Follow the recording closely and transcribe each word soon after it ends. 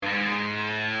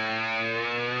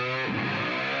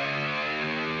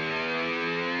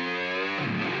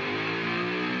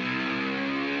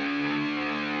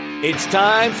It's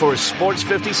time for Sports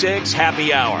 56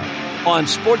 Happy Hour on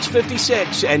Sports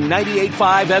 56 and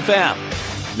 98.5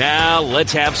 FM. Now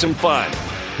let's have some fun.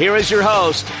 Here is your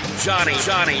host,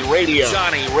 Johnny Radio.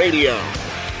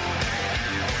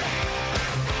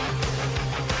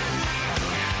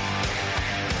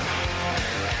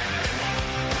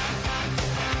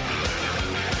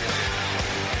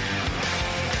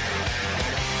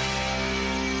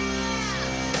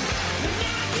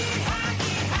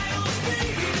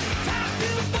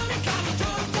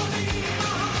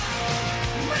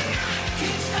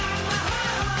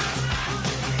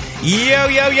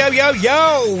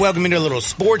 Yo. Welcome into a little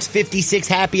Sports 56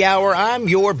 Happy Hour. I'm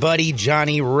your buddy,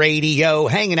 Johnny Radio,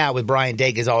 hanging out with Brian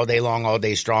Dacus all day long, all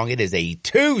day strong. It is a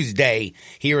Tuesday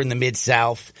here in the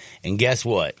Mid-South. And guess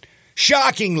what?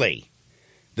 Shockingly,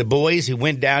 the boys who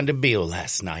went down to Beale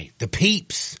last night, the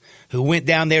peeps who went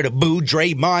down there to boo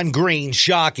Draymond Green,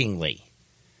 shockingly,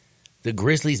 the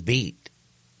Grizzlies beat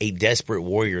a desperate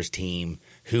Warriors team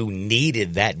who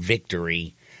needed that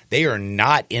victory. They are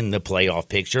not in the playoff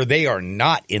picture. They are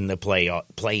not in the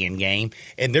play-in game.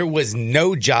 And there was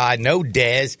no Ja, no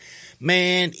Dez.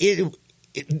 Man,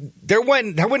 there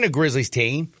wasn't a Grizzlies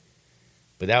team,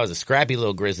 but that was a scrappy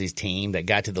little Grizzlies team that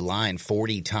got to the line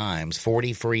 40 times,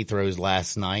 40 free throws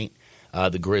last night.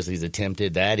 The Grizzlies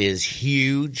attempted. That is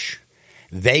huge.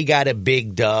 They got a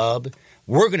big dub.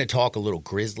 We're going to talk a little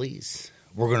Grizzlies.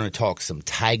 We're going to talk some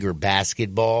Tiger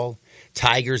basketball.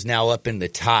 Tigers now up in the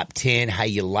top 10. How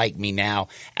you like me now?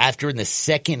 After in the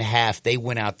second half, they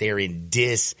went out there and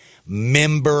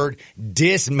dismembered.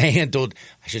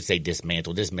 I should say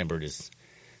dismantled. Dismembered it's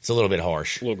a little bit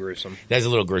harsh. A little gruesome. That's a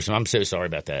little gruesome. I'm so sorry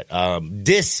about that.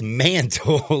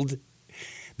 Dismantled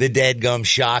the Deadgum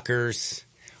Shockers.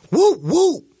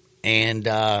 Woo! And,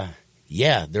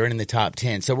 they're in the top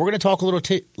 10. So we're going to talk a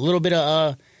little bit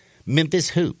of Memphis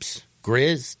hoops.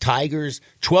 Grizz, Tigers,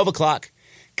 12 o'clock.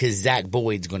 Because Zach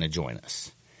Boyd's going to join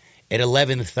us. At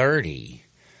 11:30,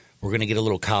 we're going to get a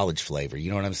little college flavor. You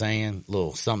know what I'm saying?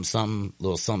 Little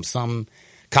something.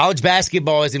 College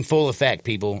basketball is in full effect,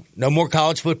 people. No more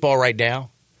college football right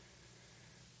now.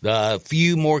 A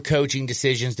few more coaching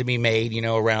decisions to be made,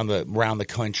 around the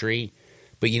country.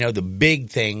 But, the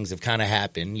big things have kind of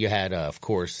happened. You had, of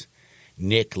course,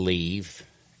 Nick leave.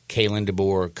 Kalen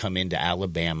DeBoer come into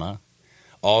Alabama.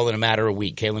 All in a matter of a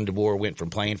week. Kalen DeBoer went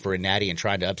from playing for a natty and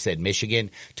trying to upset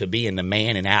Michigan to being the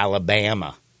man in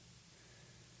Alabama.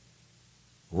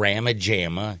 Ramma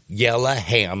Jamma, Yella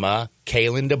Hammer,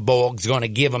 Kalen DeBoer's going to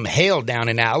give them hell down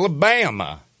in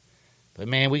Alabama. But,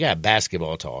 man, we got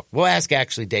basketball talk. We'll ask,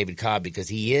 actually, David Cobb because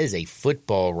he is a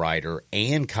football writer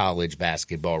and college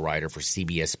basketball writer for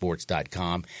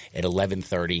CBSSports.com at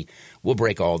 11:30. We'll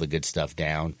break all the good stuff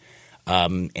down.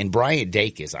 And Brian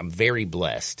Dacus, I'm very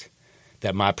blessed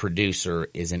that my producer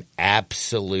is an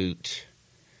absolute,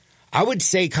 I would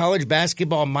say college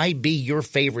basketball might be your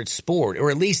favorite sport,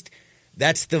 or at least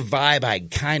that's the vibe I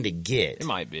kind of get. It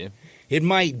might be.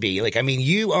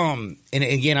 You, and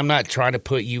again, I'm not trying to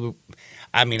put you,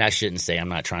 I shouldn't say I'm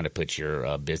not trying to put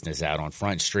your business out on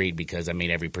Front Street because,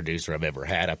 every producer I've ever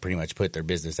had, I pretty much put their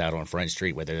business out on Front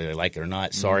Street, whether they like it or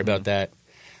not. Sorry about that.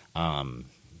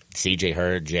 CJ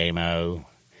Hurd, J-Mo,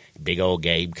 big old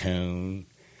Gabe Kuhn.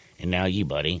 And now you,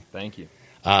 buddy. Thank you.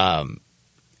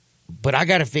 But I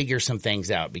got to figure some things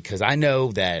out because I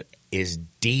know that as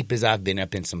deep as I've been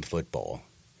up in some football,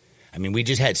 we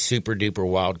just had super duper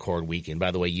wild card weekend.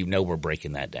 By the way, we're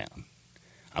breaking that down.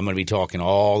 I'm going to be talking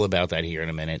all about that here in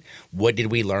a minute. What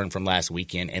did we learn from last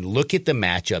weekend? And look at the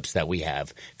matchups that we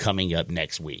have coming up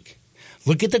next week.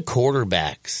 Look at the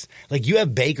quarterbacks. Like you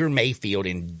have Baker Mayfield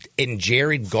and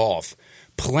Jared Goff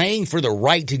playing for the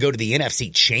right to go to the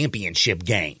NFC Championship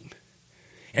game.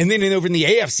 And then over in the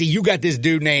AFC, you got this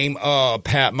dude named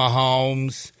Pat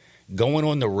Mahomes going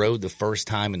on the road the first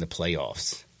time in the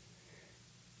playoffs.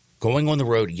 Going on the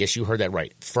road, yes, you heard that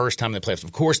right. First time in the playoffs.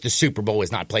 Of course, the Super Bowl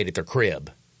is not played at their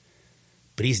crib.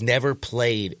 But he's never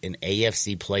played an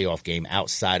AFC playoff game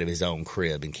outside of his own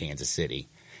crib in Kansas City.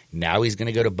 Now he's going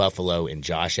to go to Buffalo, and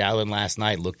Josh Allen last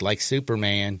night looked like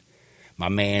Superman. My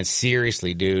man,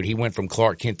 seriously, dude, he went from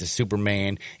Clark Kent to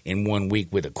Superman in 1 week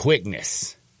with a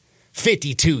quickness.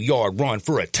 52-yard run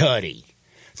for a tutty.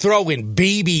 Throwing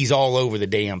BBs all over the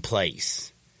damn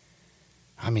place.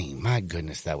 My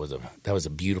goodness, that was a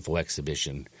beautiful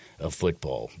exhibition of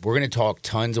football. We're going to talk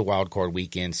tons of wild card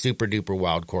weekend, super duper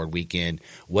wild card weekend,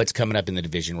 what's coming up in the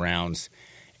division rounds,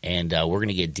 and we're going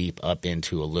to get deep up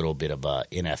into a little bit of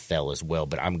NFL as well.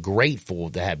 But I'm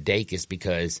grateful to have Dacus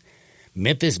because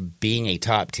Memphis being a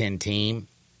top 10 team,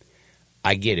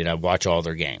 I get it. I watch all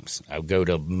their games. I go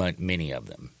to many of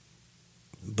them.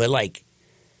 But,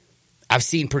 I've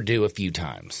seen Purdue a few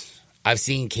times. I've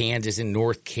seen Kansas and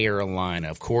North Carolina.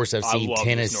 Of course, I've seen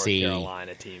Tennessee. This North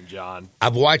Carolina team, John.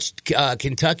 I've watched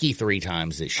Kentucky 3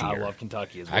 times this year. I love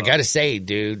Kentucky as well. I got to say,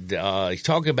 dude,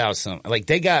 talk about some – like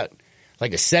they got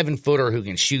like a 7-footer who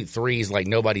can shoot threes like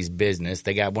nobody's business.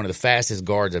 They got one of the fastest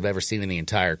guards I've ever seen in the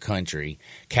entire country.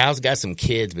 Cal's got some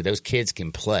kids, but those kids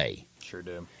can play. Sure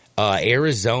do.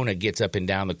 Arizona gets up and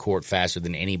down the court faster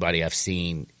than anybody I've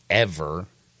seen ever.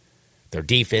 Their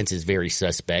defense is very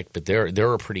suspect, but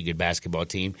they're a pretty good basketball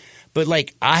team. But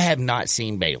like I have not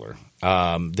seen Baylor.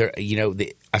 I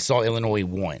saw Illinois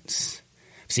once.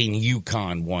 I've seen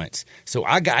UConn once. So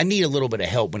I need a little bit of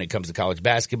help when it comes to college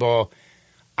basketball.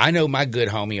 I know my good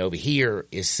homie over here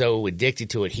is so addicted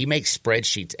to it. He makes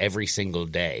spreadsheets every single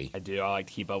day. I do. I like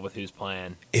to keep up with who's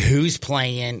playing. Who's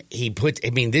playing?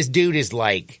 This dude is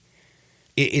like,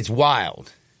 it's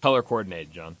wild. Color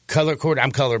coordinated, John.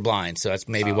 I'm colorblind, so that's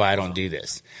maybe why I don't do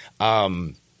this.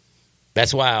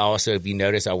 That's why I also, if you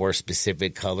notice, I wear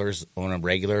specific colors on a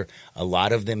regular, a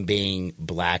lot of them being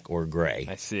black or gray.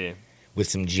 I see. With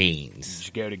some jeans.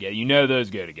 Just go together. You know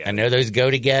those go together. I know those go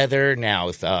together.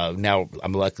 Now, now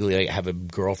I'm luckily I have a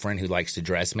girlfriend who likes to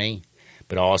dress me,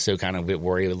 but also kind of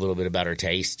worry a little bit about her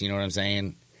taste. You know what I'm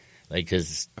saying? Like,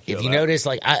 because if you notice,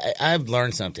 like I've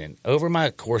learned something over my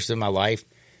course of my life.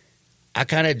 I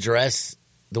kind of dress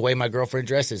the way my girlfriend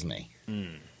dresses me.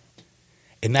 Mm.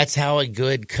 And that's how a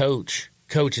good coach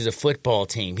coaches a football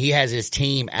team. He has his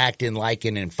team acting,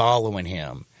 liking, and following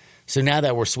him. So now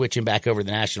that we're switching back over to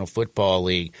the National Football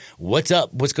League, what's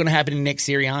up? What's going to happen to Nick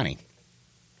Sirianni?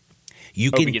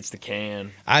 Hope he gets the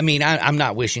can. I mean, I'm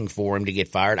not wishing for him to get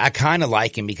fired. I kind of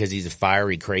like him because he's a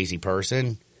fiery, crazy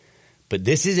person. But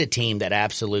this is a team that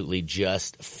absolutely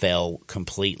just fell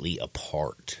completely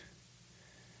apart.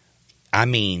 I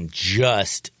mean,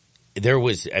 again,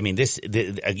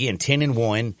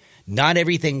 10-1. Not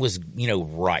everything was,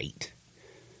 right.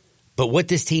 But what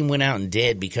this team went out and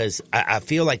did, because I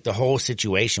feel like the whole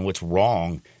situation, what's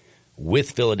wrong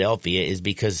with Philadelphia is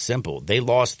because simple. They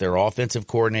lost their offensive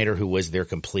coordinator who was their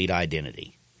complete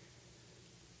identity.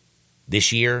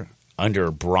 This year,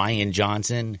 under Brian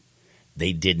Johnson,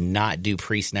 they did not do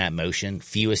pre-snap motion,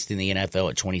 fewest in the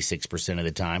NFL at 26% of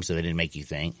the time, so they didn't make you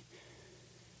think.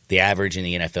 The average in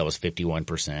the NFL is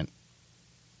 51%.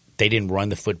 They didn't run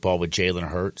the football with Jalen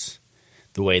Hurts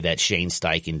the way that Shane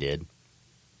Steichen did.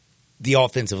 The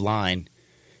offensive line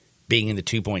being in the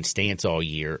 2-point stance all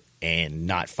year and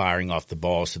not firing off the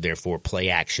ball, so therefore play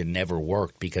action never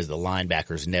worked because the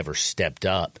linebackers never stepped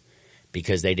up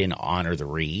because they didn't honor the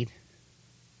read.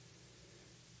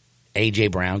 A.J.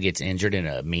 Brown gets injured in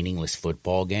a meaningless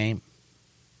football game.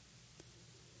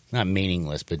 Not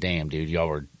meaningless, but damn, dude, y'all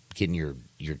were getting your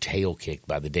tail kicked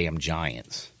by the damn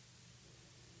Giants.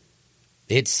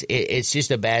 It's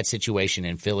just a bad situation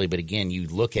in Philly. But again, you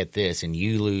look at this and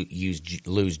you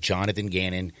lose Jonathan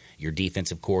Gannon, your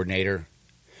defensive coordinator.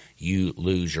 You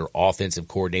lose your offensive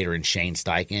coordinator in Shane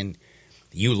Steichen.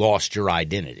 You lost your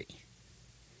identity.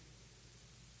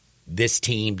 This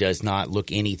team does not look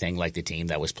anything like the team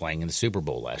that was playing in the Super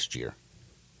Bowl last year.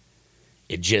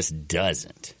 It just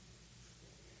doesn't.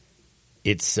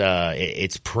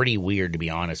 It's pretty weird, to be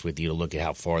honest with you, to look at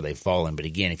how far they've fallen. But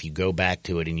again, if you go back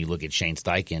to it and you look at Shane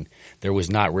Steichen, there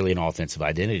was not really an offensive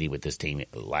identity with this team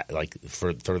like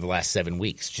for the last 7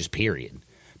 weeks, just period.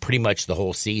 Pretty much the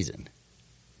whole season.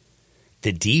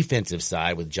 The defensive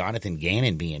side, with Jonathan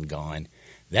Gannon being gone,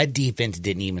 that defense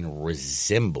didn't even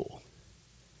resemble.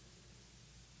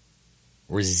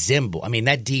 I mean,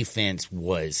 that defense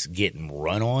was getting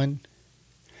run on.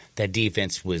 That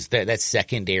defense was that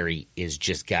secondary is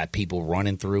just got people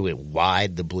running through it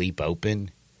wide the bleep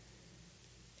open,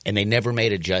 and they never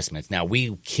made adjustments. Now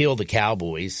we killed the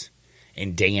Cowboys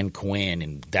and Dan Quinn,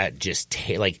 and that just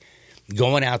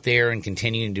going out there and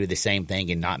continuing to do the same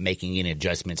thing and not making any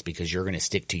adjustments because you're going to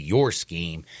stick to your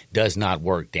scheme does not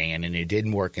work, Dan, and it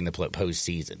didn't work in the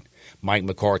postseason. Mike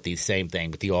McCarthy, same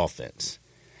thing with the offense.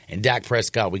 And Dak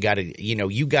Prescott,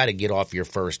 you got to get off your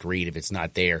first read if it's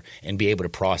not there and be able to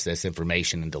process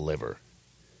information and deliver.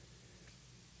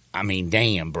 I mean,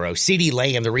 damn, bro. CeeDee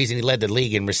Lamb, the reason he led the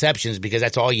league in receptions is because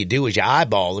that's all you do is you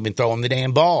eyeball him and throw him the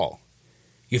damn ball.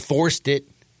 You forced it.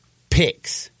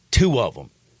 Picks. 2 of them.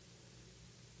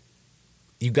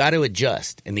 You got to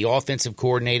adjust. And the offensive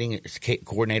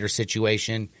coordinator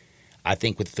situation, I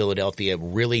think with Philadelphia,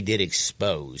 really did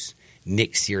expose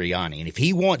Nick Sirianni. And if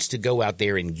he wants to go out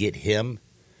there and get him,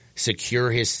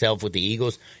 secure himself with the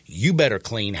Eagles, you better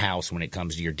clean house when it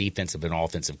comes to your defensive and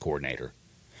offensive coordinator.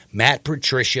 Matt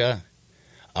Patricia,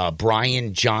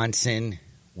 Brian Johnson,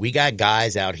 we got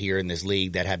guys out here in this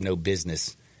league that have no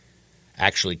business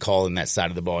actually calling that side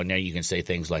of the ball. And now you can say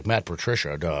things like Matt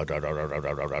Patricia,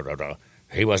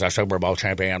 he was a Super Bowl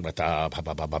champion with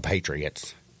the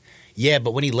Patriots. Yeah,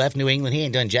 but when he left New England, he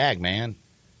ain't done jack, man.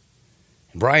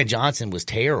 And Brian Johnson was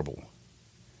terrible.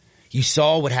 You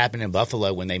saw what happened in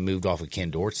Buffalo when they moved off of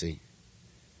Ken Dorsey.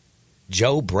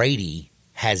 Joe Brady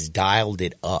has dialed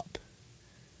it up.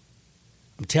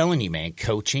 I'm telling you, man,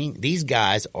 coaching, these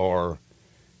guys are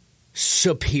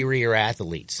superior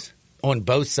athletes on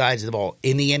both sides of the ball.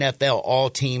 In the NFL, all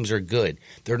teams are good.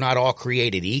 They're not all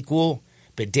created equal,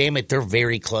 but damn it, they're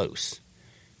very close.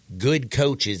 Good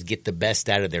coaches get the best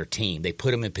out of their team. They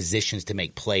put them in positions to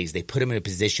make plays. They put them in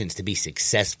positions to be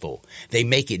successful. They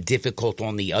make it difficult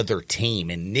on the other team.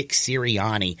 And Nick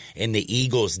Sirianni and the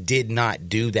Eagles did not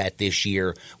do that this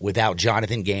year without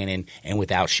Jonathan Gannon and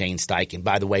without Shane Steichen,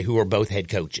 by the way, who are both head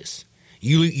coaches.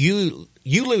 You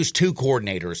lose two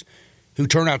coordinators who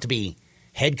turn out to be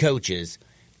head coaches.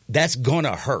 That's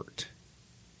gonna hurt.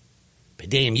 But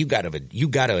damn, you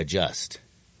gotta adjust.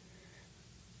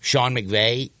 Sean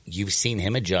McVay, you've seen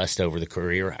him adjust over the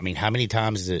career. I mean, how many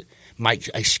times is it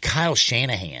Kyle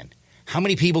Shanahan? How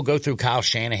many people go through Kyle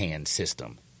Shanahan's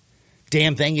system?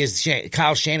 Damn thing is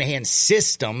Kyle Shanahan's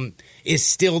system is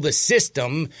still the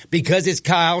system because it's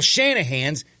Kyle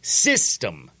Shanahan's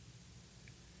system.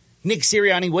 Nick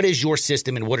Sirianni, what is your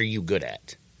system and what are you good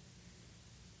at?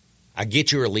 I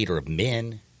get you're a leader of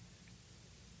men.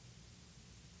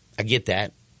 I get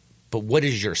that. But what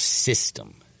is your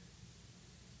system?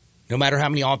 No matter how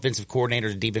many offensive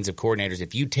coordinators, defensive coordinators,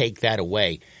 if you take that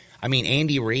away, I mean,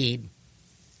 Andy Reid,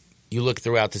 you look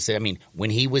throughout the – I mean, when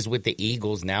he was with the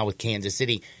Eagles, now with Kansas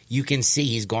City, you can see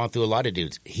he's gone through a lot of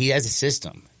dudes. He has a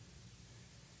system.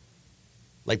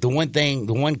 Like the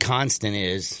one constant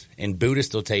is, and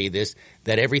Buddhists will tell you this,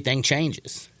 that everything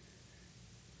changes.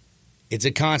 It's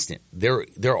a constant.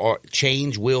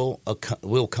 Change will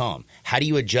come. How do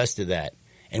you adjust to that?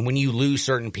 And when you lose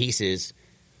certain pieces –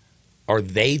 are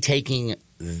they taking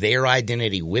their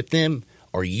identity with them,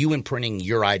 or are you imprinting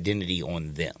your identity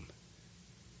on them?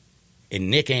 And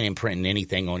Nick ain't imprinting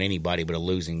anything on anybody but a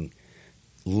losing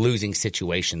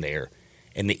situation there.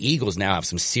 And the Eagles now have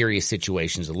some serious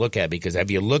situations to look at because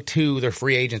have you looked who their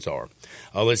free agents are?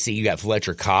 Oh, let's see. You got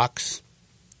Fletcher Cox.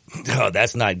 Oh,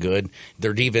 that's not good.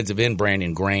 Their defensive end,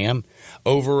 Brandon Graham.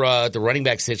 Over the running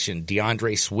back section,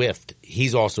 DeAndre Swift.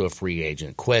 He's also a free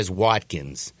agent. Quez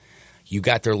Watkins. You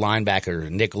got their linebacker,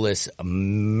 Nicholas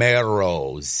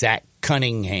Mero, Zach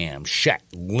Cunningham, Shaq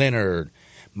Leonard.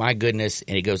 My goodness.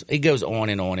 And it goes on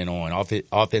and on and on.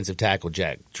 Offensive tackle,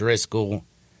 Jack Driscoll,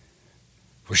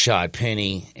 Rashad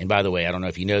Penny. And by the way, I don't know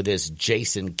if you know this,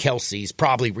 Jason Kelsey's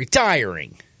probably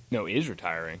retiring. No, he is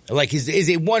retiring. Like, is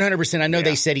it 100%? I know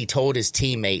they said he told his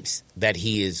teammates that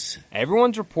he is.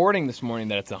 Everyone's reporting this morning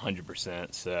that it's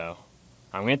 100%, so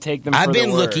I'm going to take them for I've their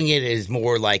been word. looking at it as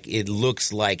more like it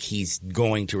looks like he's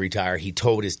going to retire. He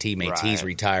told his teammates he's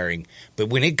retiring. But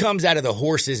when it comes out of the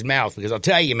horse's mouth, because I'll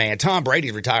tell you, man, Tom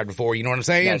Brady's retired before. You know what I'm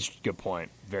saying? That's a good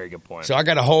point. Very good point. So I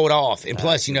got to hold off. And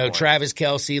plus, Travis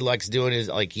Kelce likes doing his,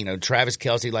 Travis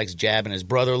Kelce likes jabbing his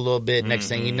brother a little bit. Next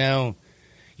thing you know,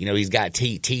 he's got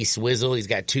T Swizzle. He's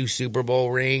got 2 Super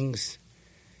Bowl rings.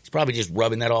 He's probably just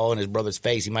rubbing that all in his brother's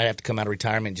face. He might have to come out of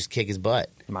retirement and just kick his butt.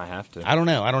 He might have to. I don't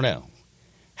know.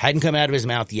 Hadn't come out of his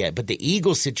mouth yet. But the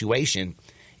Eagles situation,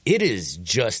 it is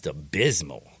just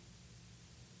abysmal.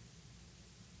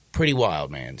 Pretty wild,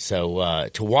 man. So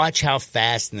to watch how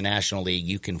fast in the National League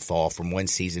you can fall from one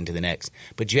season to the next.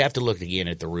 But you have to look again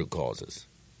at the root causes.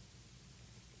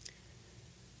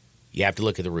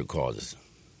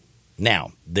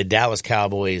 Now, the Dallas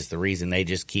Cowboys, the reason they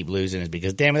just keep losing is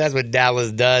because, damn it, that's what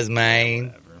Dallas does, man.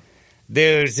 Whatever.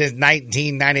 Dude, since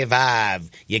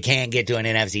 1995, you can't get to an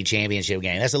NFC championship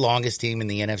game. That's the longest team in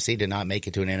the NFC to not make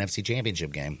it to an NFC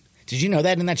championship game. Did you know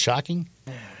that? Isn't that shocking?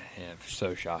 Yeah,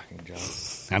 so shocking, John.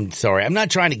 I'm sorry. I'm not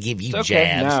trying to give you It's okay.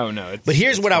 jabs. No. But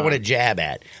here's what I want to jab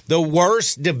at. The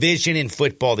worst division in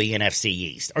football, the NFC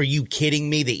East. Are you kidding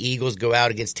me? The Eagles go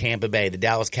out against Tampa Bay. The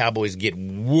Dallas Cowboys get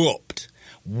whooped.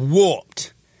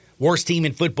 Worst team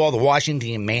in football, the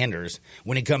Washington Commanders,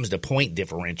 when it comes to point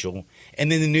differential.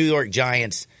 And then the New York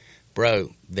Giants, bro,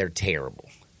 they're terrible.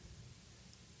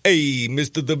 Hey,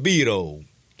 Mr. DeVito.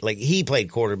 Like, he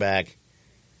played quarterback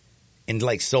and,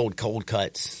 sold cold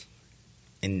cuts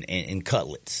and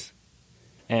cutlets.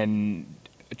 And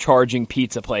charging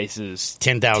pizza places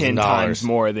 $10,000. 10 times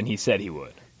more than he said he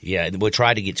would. Yeah, we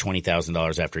tried to get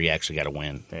 $20,000 after he actually got a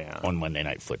win on Monday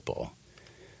Night Football.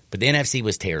 But the NFC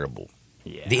was terrible.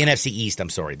 Yeah. The NFC East, I'm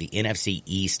sorry. The NFC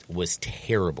East was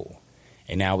terrible.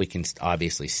 And now we can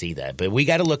obviously see that. But we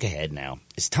got to look ahead now.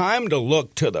 It's time to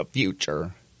look to the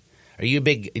future. Do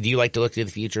you like to look to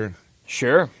the future?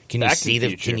 Sure. Can you see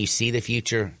the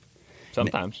future?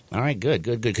 Sometimes. All right, good.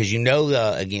 Because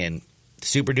again,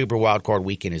 Super Duper Wild Card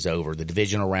Weekend is over. The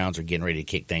divisional rounds are getting ready to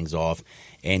kick things off.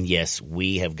 And yes,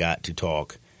 we have got to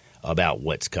talk about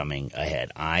what's coming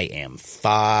ahead. I am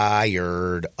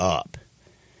fired up.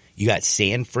 You got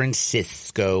San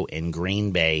Francisco and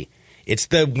Green Bay. It's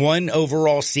the 1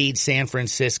 overall seed San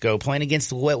Francisco playing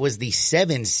against what was the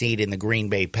 7 seed in the Green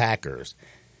Bay Packers.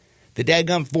 The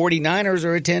daggum 49ers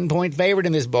are a 10-point favorite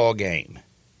in this ball game.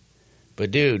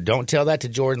 But, dude, don't tell that to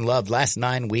Jordan Love. Last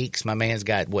 9 weeks, my man's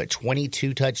got,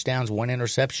 22 touchdowns, 1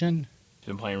 interception? He's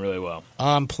been playing really well.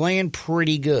 Playing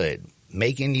pretty good.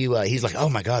 Making you, he's like, oh,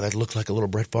 my God, that looks like a little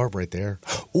Brett Favre right there.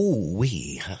 Ooh,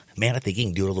 man, I think he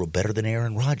can do it a little better than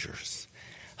Aaron Rodgers.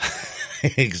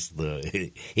 He's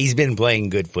been playing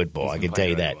good football, I can tell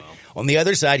you that. Well. On the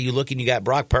other side, you look and you got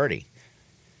Brock Purdy,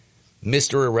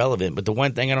 Mr. Irrelevant. But the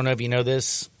one thing, I don't know if you know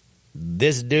this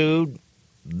dude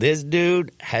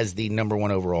has the number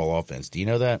 1 overall offense. Do you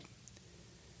know that?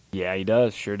 Yeah, he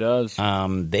does. Sure does.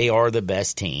 They are the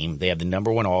best team. They have the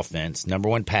number 1 offense, number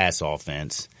 1 pass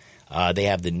offense. They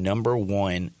have the number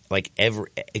 1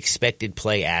 expected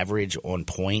play average on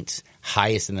points,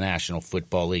 highest in the National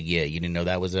Football League. Yeah, you didn't know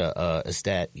that was a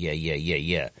stat?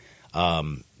 Yeah.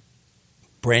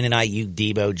 Brandon Ayuk,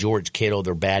 Debo, George Kittle,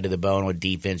 they're bad to the bone on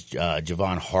defense.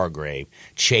 Javon Hargrave,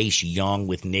 Chase Young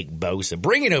with Nick Bosa.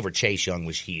 Bringing over Chase Young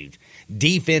was huge.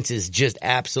 Defense is just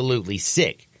absolutely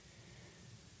sick.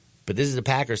 But this is a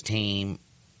Packers team.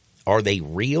 Are they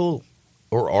real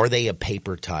or are they a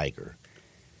paper tiger?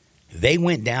 They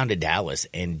went down to Dallas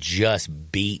and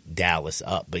just beat Dallas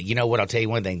up. But you know what? I'll tell you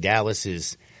one thing. Dallas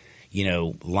is,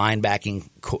 linebackers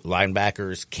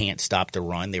can't stop the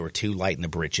run. They were too light in the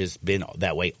britches. Been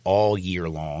that way all year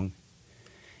long.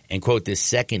 And, quote, this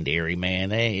secondary, man,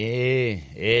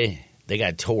 they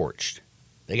got torched.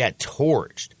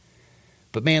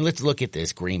 But, man, let's look at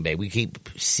this Green Bay. We keep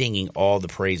singing all the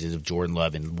praises of Jordan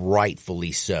Love, and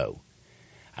rightfully so.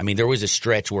 I mean, there was a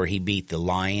stretch where he beat the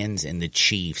Lions and the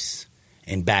Chiefs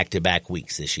in back-to-back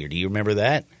weeks this year. Do you remember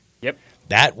that? Yep.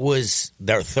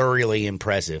 They're thoroughly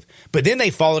impressive. But then they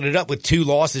followed it up with 2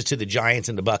 losses to the Giants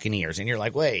and the Buccaneers. And you're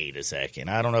like, wait a second.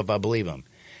 I don't know if I believe him.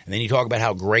 And then you talk about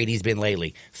how great he's been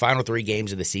lately. Final 3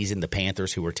 games of the season, the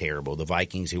Panthers, who are terrible, the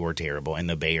Vikings, who are terrible, and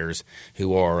the Bears,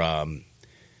 who are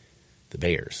the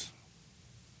Bears.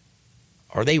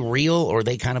 Are they real or are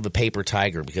they kind of a paper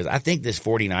tiger? Because I think this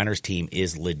 49ers team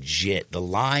is legit. The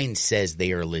line says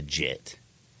they are legit.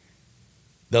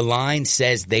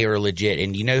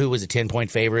 And you know who was a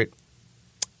 10-point favorite?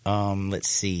 Let's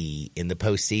see. In the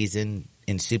postseason,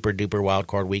 in Super Duper Wild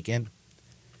Card Weekend?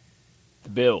 The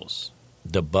Bills.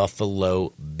 The Buffalo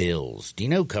Bills. Do you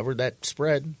know who covered that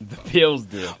spread? The Bills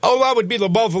did. Oh, that would be the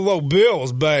Buffalo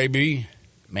Bills, baby.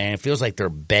 Man, it feels like they're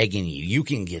begging you. You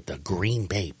can get the Green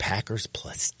Bay Packers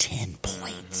plus 10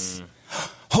 points.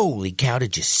 Mm-hmm. Holy cow,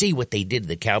 did you see what they did to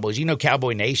the Cowboys? You know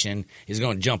Cowboy Nation is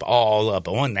going to jump all up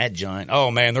on that giant.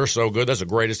 Oh, man, they're so good. That's the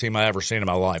greatest team I've ever seen in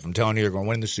my life. I'm telling you, they're going to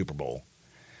win the Super Bowl.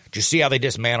 Did you see how they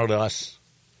dismantled us?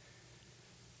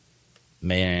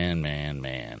 Man.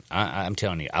 I'm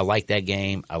telling you, I like that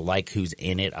game. I like who's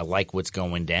in it. I like what's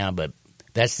going down. But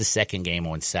that's the second game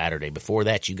on Saturday. Before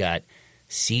that, you got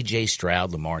C.J.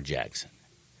 Stroud, Lamar Jackson.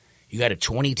 You got a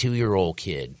 22-year-old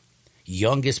kid,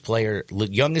 youngest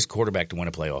quarterback to win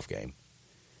a playoff game.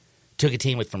 Took a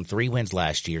team from 3 wins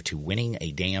last year to winning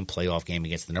a damn playoff game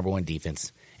against the number 1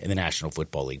 defense in the National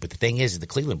Football League. But the thing is the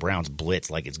Cleveland Browns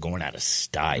blitz like it's going out of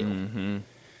style. Mm-hmm.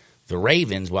 The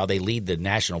Ravens, while they lead the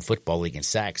National Football League in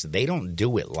sacks, they don't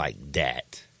do it like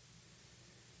that.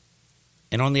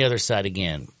 And on the other side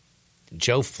again,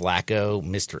 Joe Flacco,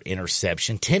 Mr.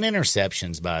 Interception. 10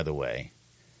 interceptions, by the way.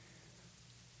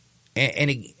 And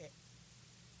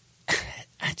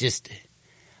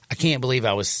I can't believe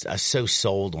I was so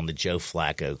sold on the Joe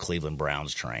Flacco Cleveland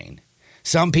Browns train.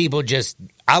 Some people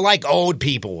I like old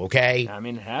people, okay? I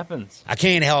mean, it happens. I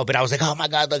can't help it. I was like, oh, my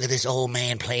God, look at this old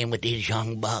man playing with these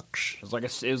young bucks. It was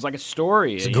like a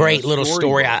story. It's a great little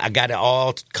story. I got it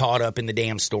all caught up in the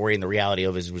damn story, and the reality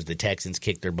of it was the Texans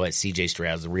kicked their butt. C.J.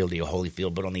 Stroud's the real deal,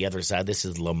 Holyfield. But on the other side, this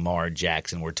is Lamar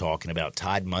Jackson we're talking about.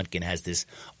 Todd Monken has this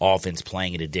offense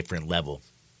playing at a different level.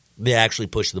 They actually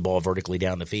push the ball vertically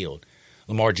down the field.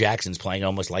 Lamar Jackson's playing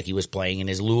almost like he was playing in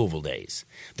his Louisville days.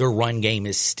 Their run game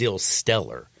is still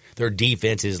stellar. Their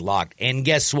defense is locked. And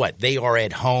guess what? They are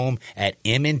at home at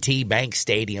M&T Bank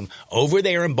Stadium over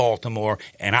there in Baltimore,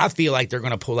 and I feel like they're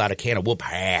going to pull out a can of whoop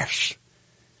ass.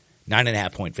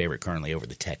 9.5-point favorite currently over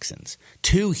the Texans.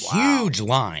 Two huge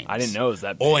lines. I didn't know it was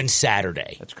that big. On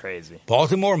Saturday. That's crazy.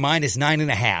 Baltimore minus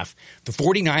 9.5. The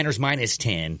 49ers minus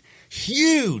 10.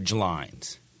 Huge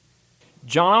lines.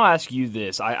 John, I'll ask you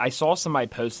this. I saw somebody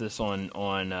post this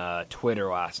on Twitter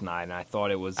last night, and I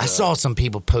thought it was... I saw some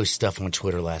people post stuff on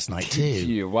Twitter last night,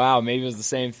 too. Wow, maybe it was the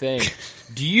same thing.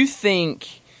 Do you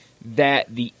think that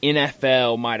the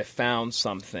NFL might have found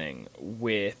something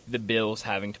with the Bills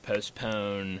having to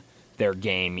postpone their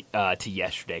game to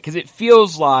yesterday? Because it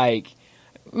feels like...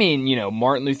 I mean,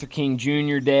 Martin Luther King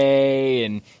Jr. Day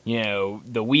and,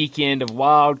 the weekend of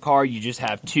wild card, you just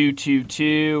have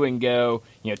 2-2-2 and go,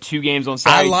 2 games on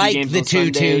Saturday, I like 2 games the on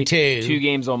Sunday, 2-2-2. 2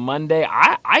 games on Monday.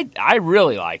 I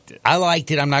really liked it. I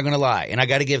liked it. I'm not going to lie. And I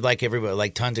got to give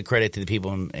everybody tons of credit to the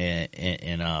people in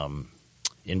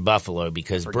Buffalo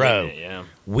because,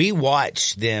 we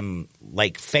watched them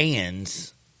like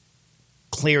fans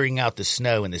clearing out the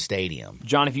snow in the stadium.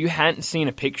 John, if you hadn't seen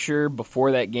a picture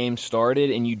before that game started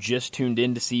and you just tuned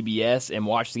into CBS and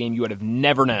watched the game, you would have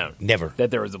never known that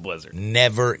there was a blizzard.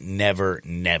 Never.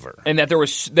 And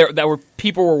that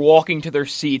people were walking to their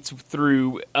seats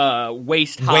through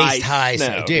waist high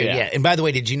snow. Dude, yeah. And by the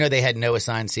way, did you know they had no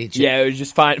assigned seats yet? Yeah, it was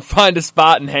just find a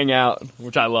spot and hang out,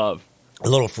 which I love. A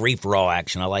little free for all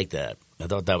action. I like that. I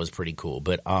thought that was pretty cool.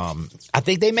 But I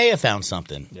think they may have found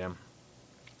something. Yeah.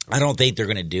 I don't think they're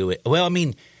going to do it. Well, I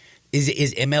mean, is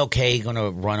MLK going to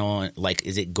run on,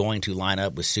 is it going to line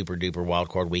up with Super Duper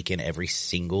Wildcard Weekend every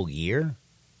single year?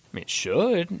 I mean, it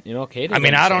should. MLK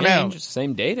I don't know. It's the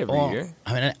same date every year.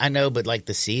 I mean, I know, but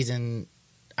the season,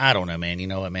 I don't know, man. You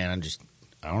know what, man?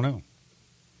 I don't know.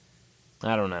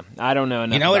 I don't know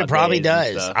enough. You know what? It probably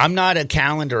does. does. I'm not a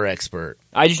calendar expert.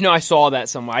 I just know I saw that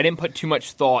somewhere. I didn't put too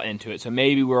much thought into it, so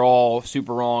maybe we're all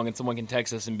super wrong, and someone can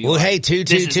text us and be hey, 2-2-2.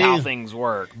 This is how things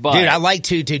work. But, dude, I like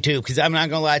 2-2-2 because I'm not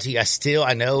going to lie to you.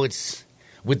 I know it's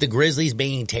with the Grizzlies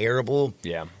being terrible.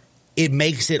 Yeah. It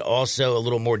makes it also a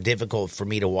little more difficult for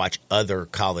me to watch other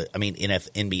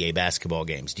NBA basketball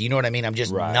games. Do you know what I mean? I'm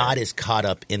just not as caught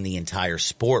up in the entire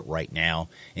sport right now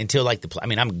until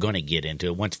I'm going to get into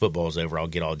it. Once football's over, I'll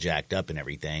get all jacked up and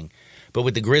everything. But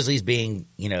with the Grizzlies being,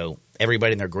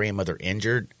 everybody and their grandmother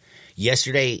injured,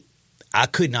 yesterday I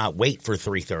could not wait for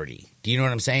 3:30. Do you know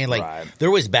what I'm saying?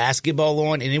 There was basketball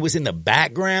on and it was in the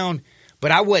background,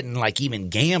 but I wasn't even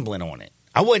gambling on it.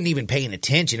 I wasn't even paying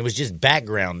attention. It was just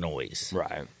background noise.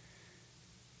 Right.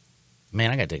 Man,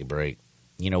 I got to take a break.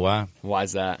 You know why? Why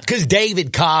is that? Because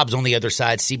David Cobb's on the other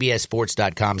side.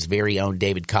 CBSSports.com's very own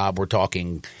David Cobb. We're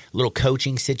talking a little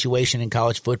coaching situation in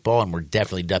college football, and we're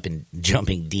definitely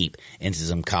jumping deep into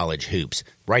some college hoops.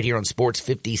 Right here on Sports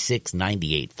 56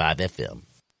 98.5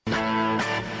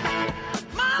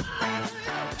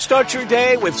 FM. Start your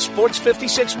day with Sports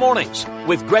 56 Mornings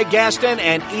with Greg Gaston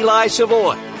and Eli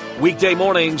Savoy. Weekday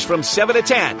mornings from 7 to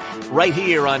 10, right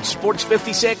here on Sports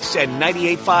 56 and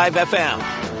 98.5 FM.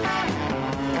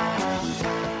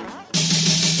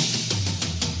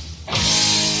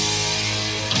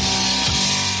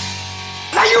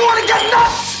 Now you want to get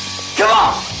nuts? Come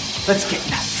on, let's get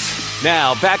nuts.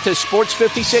 Now back to Sports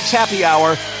 56 Happy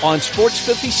Hour on Sports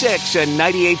 56 and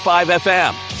 98.5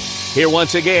 FM. Here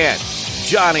once again,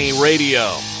 Johnny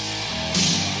Radio.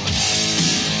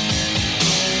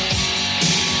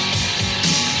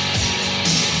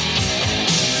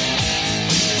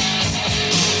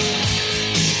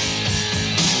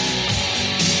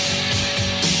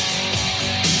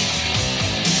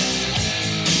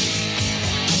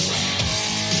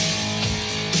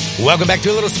 Welcome back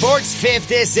to a little Sports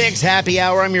 56 Happy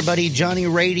Hour. I'm your buddy Johnny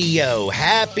Radio.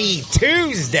 Happy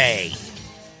Tuesday.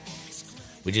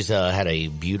 We just had a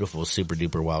beautiful super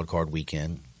duper wild card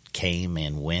weekend. Came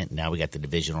and went. Now we got the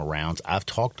divisional rounds. I've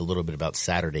talked a little bit about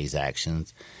Saturday's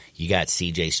actions. You got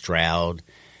C.J. Stroud,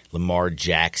 Lamar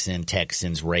Jackson,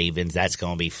 Texans, Ravens. That's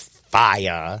going to be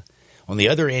fire. On the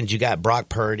other end, you got Brock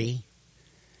Purdy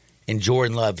and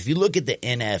Jordan Love. If you look at the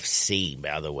NFC,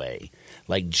 by the way,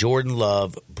 Jordan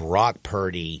Love, Brock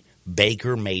Purdy,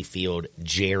 Baker Mayfield,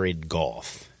 Jared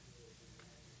Goff.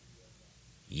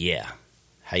 Yeah.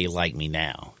 How you like me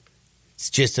now?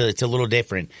 It's a little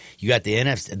different. You got the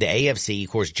AFC, of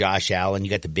course, Josh Allen.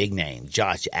 You got the big name,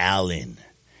 Josh Allen,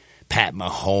 Pat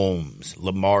Mahomes,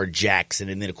 Lamar Jackson,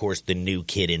 and then, of course, the new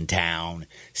kid in town,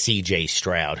 C.J.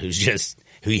 Stroud,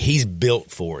 he's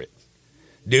built for it.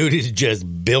 Dude is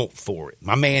just built for it.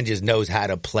 My man just knows how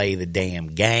to play the damn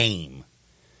game.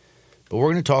 But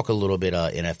we're going to talk a little bit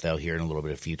NFL here and a little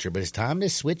bit of future, but it's time to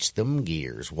switch them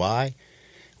gears. Why?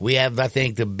 We have, I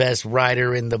think, the best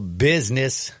writer in the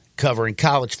business, covering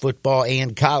college football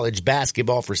and college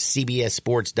basketball for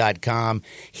CBSSports.com.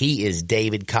 He is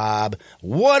David Cobb.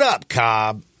 What up,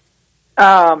 Cobb?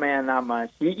 Oh man, not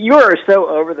much. You are so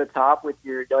over the top with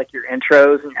your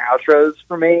intros and your outros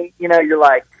for me. You know, you're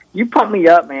like, you pump me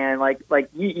up, man. Like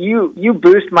you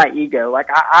boost my ego. Like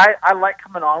I like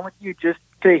coming on with you just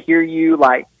to hear you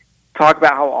like talk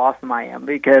about how awesome I am,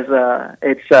 because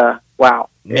it's wow.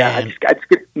 Man. Yeah, I just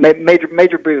get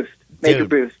major boost. Major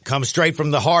boost. Come straight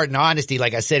from the heart and honesty.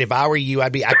 Like I said, if I were you, I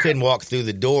couldn't walk through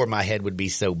the door. My head would be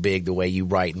so big the way you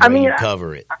write and the way you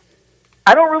cover it.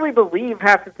 I don't really believe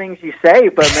half the things you say,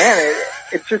 but man,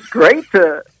 it's just great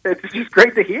to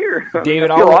hear. David,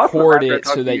 I'll record it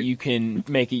so that you can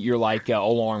make it your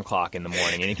alarm clock in the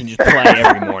morning, and it can just play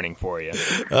every morning for you.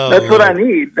 That's what I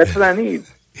need. That's what I need.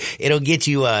 It'll get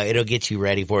you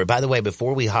ready for it. By the way,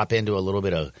 before we hop into a little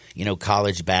bit of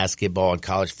college basketball and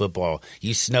college football,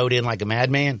 you snowed in like a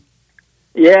madman.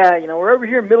 Yeah, we're over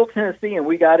here in Middle Tennessee, and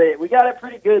we got it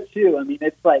pretty good too. I mean,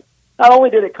 it's like, not only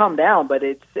did it come down, but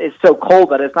it's so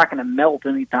cold that it's not going to melt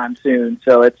anytime soon.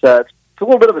 So it's a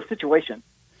little bit of a situation.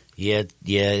 Yeah,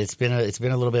 it's been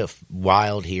a little bit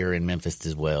wild here in Memphis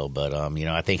as well. But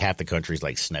I think half the country's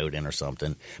like snowed in or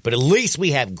something. But at least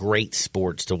we have great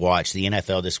sports to watch. The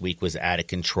NFL this week was out of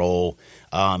control.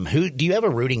 Do you have a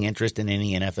rooting interest in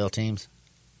any NFL teams?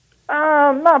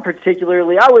 Not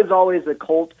particularly. I was always a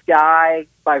Colts guy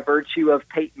by virtue of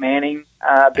Peyton Manning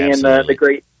being the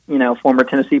great former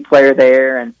Tennessee player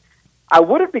there, and I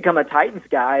would have become a Titans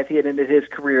guy if he had ended his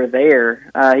career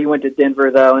there. He went to Denver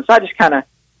though, and so I just kind of,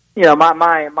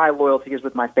 my loyalty is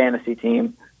with my fantasy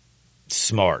team.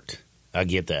 Smart. I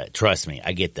get that. Trust me,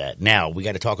 I get that. Now we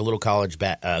got to talk a little college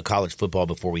football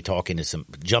before we jump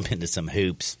into some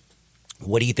hoops.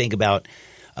 What do you think about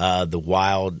the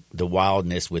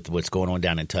wildness with what's going on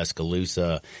down in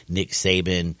Tuscaloosa? Nick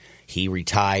Saban, he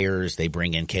retires. They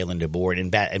bring in Kalen DeBoer.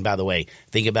 And by the way,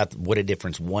 think about what a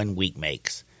difference 1 week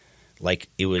makes. Like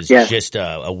it was just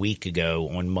a week ago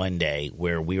on Monday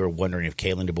where we were wondering if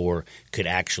Kalen DeBoer could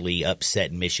actually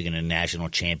upset Michigan in a national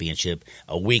championship.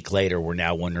 A week later, we're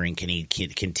now wondering, can he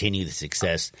continue the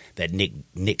success that Nick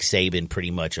Saban pretty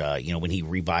much, when he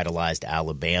revitalized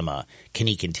Alabama, can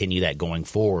he continue that going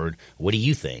forward? What do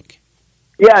you think?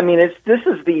 Yeah, I mean, this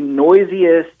is the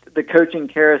noisiest the coaching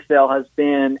carousel has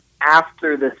been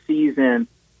after the season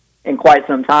in quite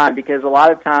some time, because a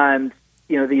lot of times,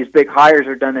 these big hires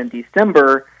are done in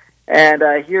December, and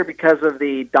here, because of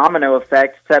the domino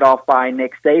effect set off by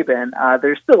Nick Saban,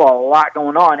 there's still a lot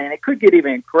going on, and it could get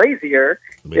even crazier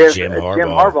if Jim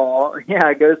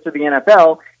Harbaugh goes to the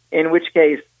NFL, in which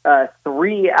case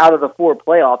 3 out of the 4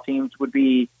 playoff teams would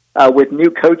be with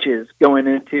new coaches going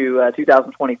into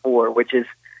 2024, which is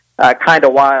kind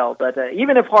of wild. But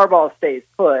even if Harbaugh stays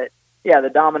put,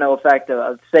 the domino effect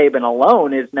of Saban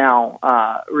alone is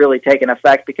now really taking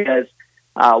effect, because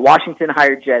Washington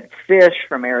hired Jed Fish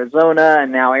from Arizona,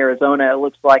 and now Arizona, it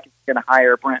looks like it's going to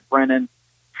hire Brent Brennan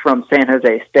from San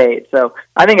Jose State. So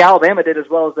I think Alabama did as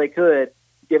well as they could,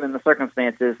 given the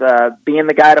circumstances. Being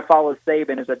the guy to follow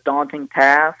Saban is a daunting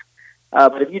task,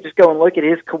 but if you just go and look at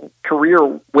his career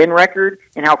win record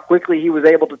and how quickly he was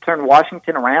able to turn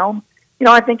Washington around,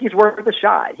 I think he's worth a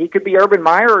shot. He could be Urban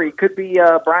Meyer, or he could be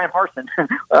Brian Harsin.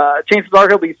 Chances are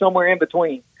he'll be somewhere in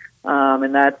between.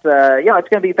 And that's, it's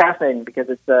going to be fascinating, because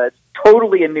it's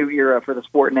totally a new era for the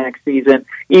sport next season,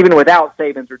 even without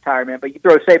Saban's retirement. But you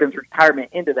throw Saban's retirement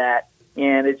into that,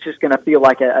 and it's just going to feel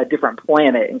like a different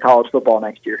planet in college football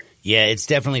next year. Yeah, it's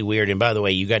definitely weird. And by the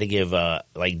way, you got to give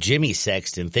Jimmy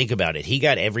Sexton, think about it. He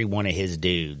got every one of his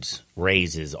dudes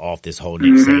raises off this whole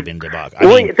Nick Saban debacle.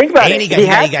 Think about it. He got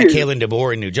Kalen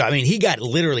DeBoer a new job. I mean, he got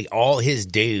literally all his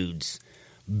dudes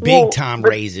big-time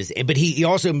raises, but he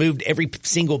also moved every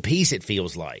single piece, it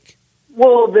feels like.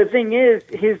 Well, the thing is,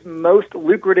 his most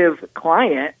lucrative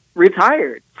client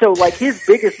retired. So, his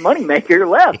biggest moneymaker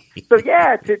left. So,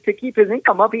 to keep his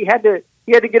income up, he had to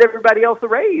get everybody else a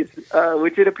raise,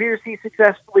 which it appears he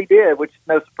successfully did, which is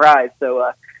no surprise.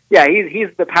 So,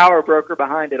 he's the power broker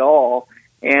behind it all.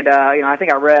 And, I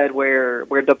think I read where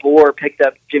DeBoer picked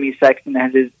up Jimmy Sexton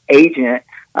as his agent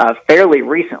fairly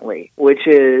recently, which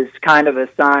is kind of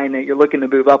a sign that you're looking to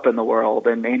move up in the world,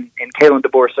 and Kalen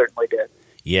DeBoer certainly did.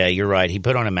 Yeah, you're right. He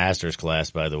put on a master's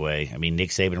class, by the way. I mean, Nick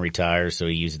Saban retires, so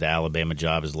he used the Alabama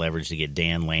job as leverage to get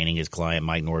Dan Lanning, his client,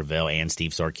 Mike Norvell, and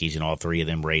Steve Sarkisian, all 3 of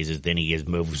them raises. Then he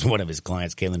moves one of his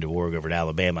clients, Kalen DeBoer, over to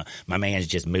Alabama. My man's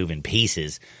just moving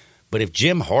pieces. But if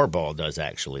Jim Harbaugh does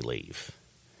actually leave,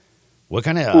 What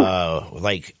kind of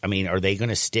are they going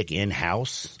to stick in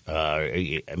house?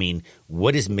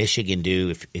 What does Michigan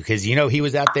do? Because he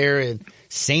was out there in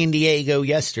San Diego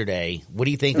yesterday. What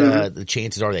do you think the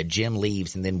chances are that Jim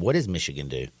leaves, and then what does Michigan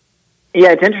do?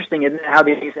 Yeah, it's interesting, isn't it, how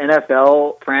these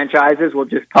NFL franchises will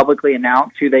just publicly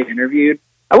announce who they've interviewed.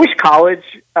 I wish colleges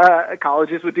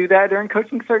would do that during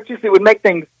coaching searches. It would make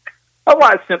things a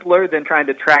lot simpler than trying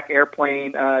to track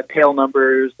airplane tail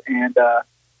numbers and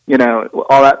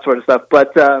all that sort of stuff.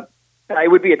 But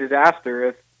it would be a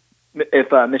disaster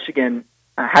if Michigan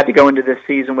had to go into this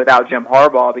season without Jim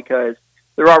Harbaugh, because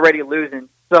they're already losing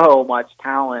so much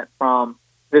talent from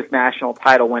this national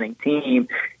title-winning team.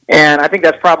 And I think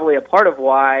that's probably a part of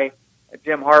why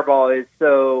Jim Harbaugh is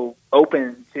so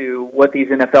open to what these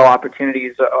NFL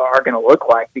opportunities are going to look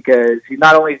like, because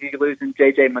not only is he losing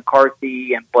J.J.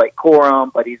 McCarthy and Blake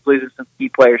Corum, but he's losing some key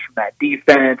players from that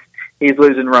defense. He's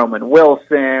losing Roman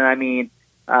Wilson. I mean,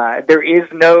 there is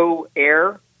no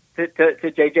heir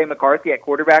to J.J. McCarthy at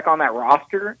quarterback on that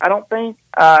roster, I don't think,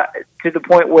 to the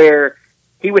point where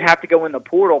he would have to go in the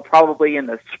portal probably in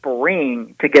the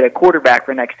spring to get a quarterback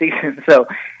for next season. So,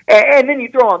 and then you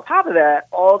throw on top of that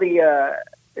all the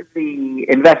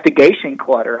investigation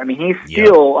clutter. I mean, he's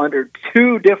still under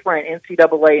 2 different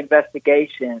NCAA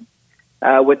investigations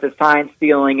with the sign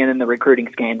stealing and then the recruiting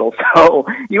scandal. So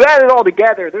you add it all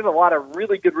together, there's a lot of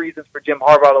really good reasons for Jim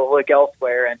Harbaugh to look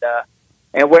elsewhere,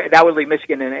 and where that would leave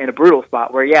Michigan in a brutal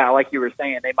spot where, like you were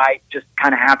saying, they might just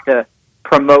kind of have to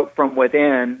promote from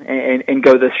within and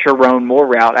go the Sharon Moore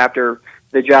route after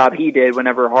the job he did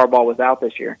whenever Harbaugh was out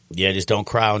this year. Yeah, just don't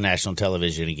cry on national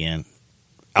television again.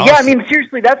 I mean,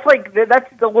 seriously, that's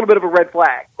a little bit of a red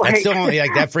flag. That's the only,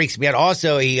 that freaks me out.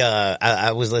 Also,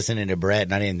 I was listening to Brett,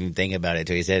 and I didn't even think about it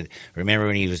until he said, remember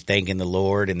when he was thanking the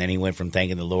Lord, and then he went from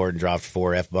thanking the Lord and dropped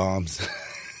 4 F-bombs?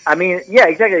 I mean, yeah,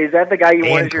 exactly. Is that the guy you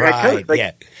want as your head coach?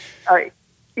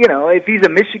 If he's a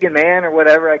Michigan man or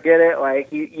whatever, I get it.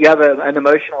 Like, you have an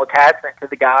emotional attachment to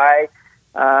the guy.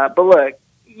 But look,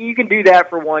 you can do that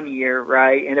for 1 year,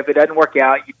 right? And if it doesn't work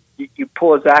out, you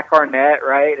pull a Zach Arnett,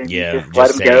 right? And you just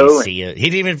let him go. He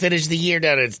didn't even finish the year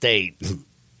down at State.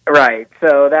 Right.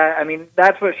 So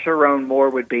that's what Sharon Moore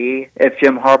would be if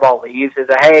Jim Harbaugh leaves, is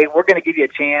hey, we're going to give you a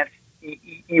chance.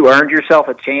 You earned yourself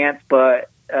a chance, but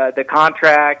the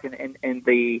contract and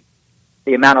the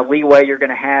amount of leeway you're going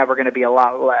to have are going to be a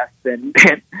lot less than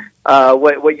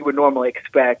what you would normally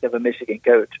expect of a Michigan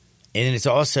coach. And it's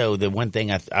also the one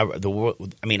thing I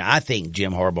think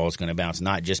Jim Harbaugh is going to bounce,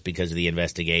 not just because of the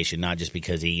investigation, not just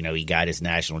because he got his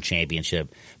national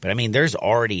championship, but I mean, there's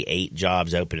already 8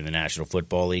 jobs open in the National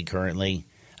Football League currently.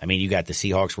 I mean, you got the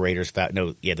Seahawks, Raiders,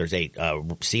 there's 8.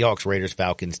 Seahawks, Raiders,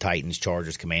 Falcons, Titans,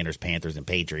 Chargers, Commanders, Panthers, and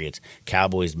Patriots.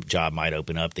 Cowboys' job might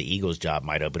open up. The Eagles' job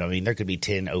might open up. I mean, there could be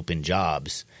 10 open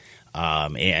jobs.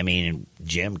 I mean,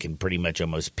 Jim can pretty much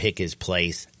almost pick his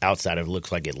place outside of,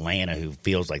 looks like, Atlanta, who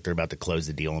feels like they're about to close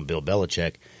the deal on Bill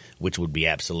Belichick, which would be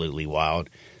absolutely wild.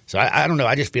 So I don't know.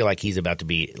 I just feel like he's about to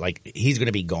be, he's going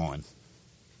to be gone.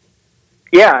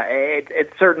 Yeah,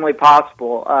 it's certainly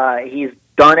possible. He's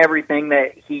done everything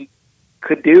that he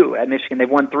could do at Michigan. They've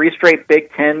won 3 straight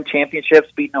Big Ten championships,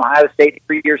 beating Ohio State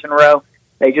 3 years in a row.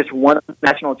 They just won the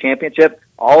national championship.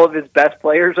 All of his best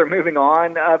players are moving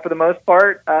on for the most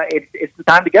part. It's the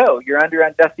time to go. You're under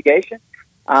investigation.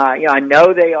 I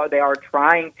know they are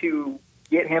trying to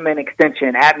get him an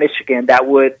extension at Michigan that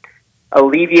would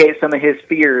alleviate some of his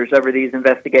fears over these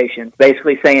investigations.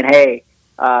 Basically saying, hey,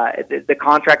 the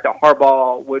contract that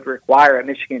Harbaugh would require at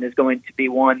Michigan is going to be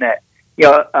one that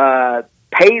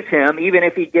pays him even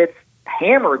if he gets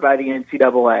hammered by the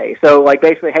NCAA. So,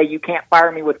 basically, hey, you can't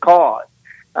fire me with cause,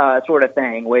 sort of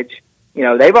thing, which,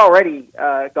 they've already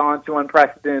gone to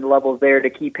unprecedented levels there to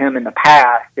keep him in the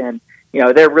past. And,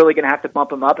 they're really going to have to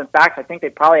bump him up. In fact, I think they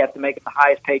probably have to make him the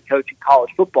highest paid coach in college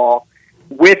football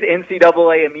with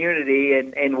NCAA immunity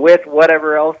and with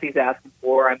whatever else he's asking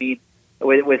for. I mean,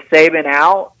 with Saban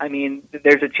out, I mean,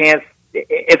 there's a chance,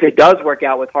 if it does work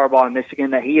out with Harbaugh in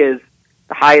Michigan, that he is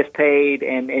the highest paid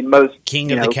and most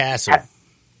king of the castle.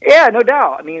 Yeah, no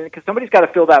doubt. I mean, because somebody's got to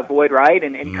fill that void, right?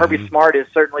 And Kirby Smart is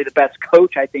certainly the best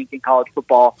coach, I think, in college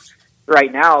football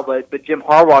right now. But Jim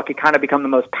Harbaugh could kind of become the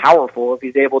most powerful if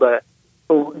he's able to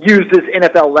use this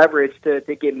NFL leverage to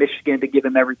get Michigan to give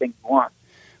him everything he wants.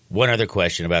 One other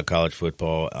question about college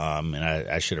football, and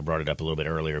I should have brought it up a little bit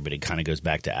earlier, but it kind of goes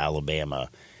back to Alabama.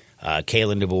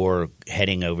 Kalen DeBoer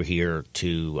heading over here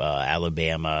to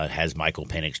Alabama, has Michael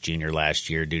Penix Jr. last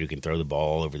year, dude who can throw the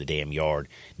ball all over the damn yard.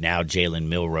 Now Jalen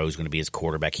Milroe is going to be his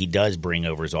quarterback. He does bring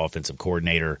over his offensive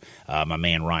coordinator, my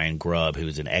man Ryan Grubb, who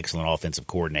is an excellent offensive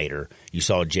coordinator. You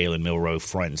saw Jalen Milroe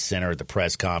front and center at the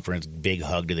press conference, big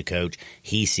hug to the coach.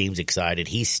 He seems excited.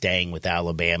 He's staying with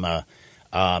Alabama.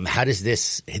 How does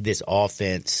this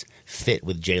offense fit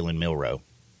with Jalen Milroe?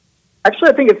 Actually,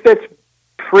 I think it fits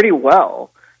pretty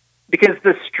well, because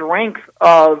the strength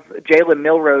of Jalen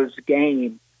Milroe's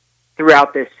game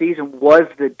throughout this season was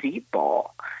the deep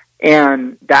ball.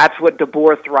 And that's what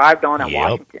DeBoer thrived on at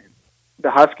Washington.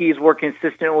 The Huskies were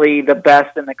consistently the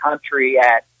best in the country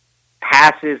at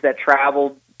passes that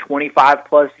traveled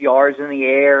 25-plus yards in the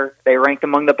air. They ranked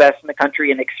among the best in the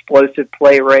country in explosive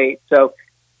play rate. So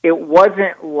it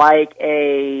wasn't like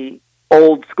a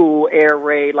old-school air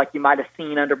raid like you might have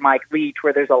seen under Mike Leach,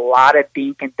 where there's a lot of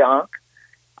dink and dunk.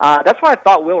 That's why I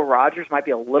thought Will Rogers might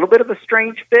be a little bit of a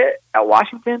strange fit at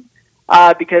Washington,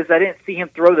 because I didn't see him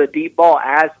throw the deep ball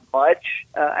as much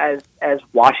as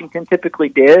Washington typically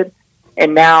did.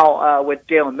 And now with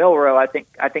Jalen Milroe, I think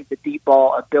the deep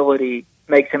ball ability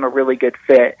makes him a really good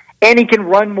fit. And he can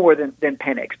run more than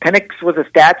Penix. Penix was a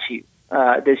statue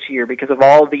this year because of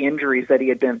all of the injuries that he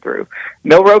had been through.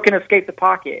 Milroe can escape the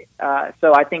pocket,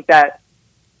 so I think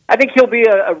he'll be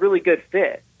a really good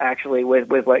fit, actually, with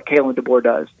what Kalen DeBoer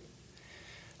does.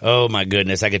 Oh, my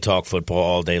goodness. I could talk football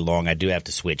all day long. I do have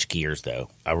to switch gears, though.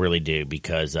 I really do,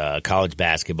 because college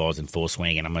basketball is in full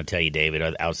swing, and I'm going to tell you,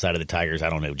 David, outside of the Tigers, I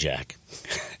don't know Jack.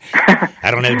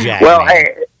 I don't know Jack. Well, man.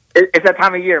 Hey, it's that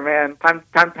time of year, man. Time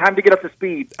to get up to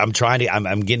speed. I'm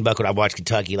getting buckled. I've watched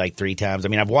Kentucky like 3 times. I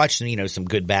mean, I've watched, some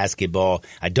good basketball.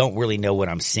 I don't really know what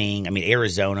I'm seeing. I mean,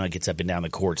 Arizona gets up and down the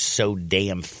court so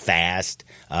damn fast.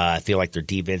 I feel like their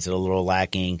defense is a little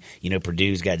lacking.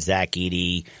 Purdue's got Zach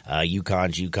Edey.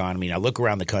 UConn's UConn. I mean, I look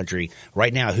around the country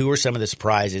right now. Who are some of the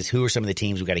surprises? Who are some of the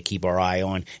teams we've got to keep our eye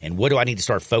on? And what do I need to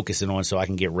start focusing on so I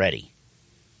can get ready?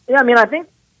 Yeah, I mean, I think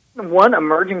one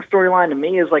emerging storyline to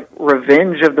me is like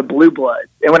revenge of the blue bloods.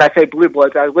 And when I say blue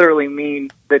bloods, I literally mean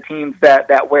the teams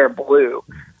that wear blue.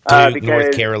 Duke,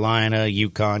 North Carolina,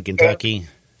 UConn, Kentucky.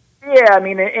 Yeah, I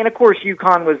mean, and of course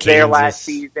UConn was there last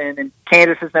season, and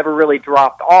Kansas has never really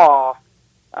dropped off.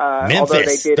 Memphis, although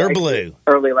they did they're blue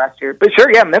early last year. But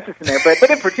sure, yeah, Memphis in there. But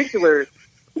in particular,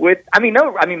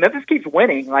 Memphis keeps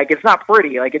winning. Like, it's not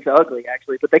pretty. Like, it's ugly,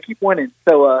 actually, but they keep winning.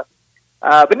 So,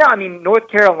 but no, I mean, North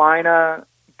Carolina,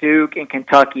 Duke, and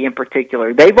Kentucky in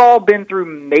particular, they've all been through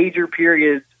major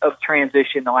periods of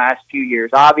transition the last few years.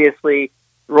 Obviously,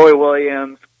 Roy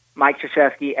Williams, Mike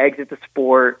Krzyzewski exit the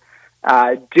sport.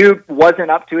 Duke wasn't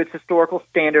up to its historical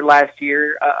standard last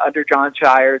year under John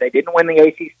Shire. They didn't win the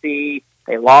ACC.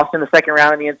 They lost in the second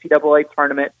round in the NCAA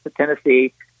tournament to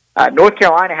Tennessee. North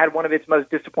Carolina had one of its most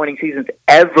disappointing seasons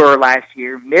ever last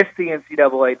year, missed the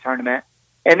NCAA tournament.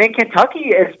 And then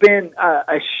Kentucky has been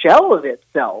a shell of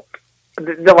itself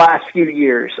the last few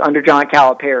years under John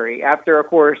Calipari. After, of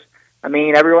course, I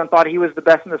mean, everyone thought he was the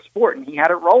best in the sport, and he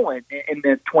had it rolling in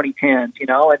the 2010s,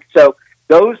 And so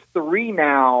those 3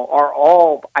 now are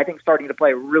all, I think, starting to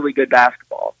play really good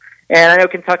basketball. And I know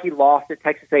Kentucky lost at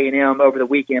Texas A&M over the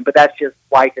weekend, but that's just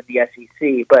life in the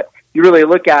SEC. But you really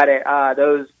look at it,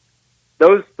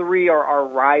 those 3 are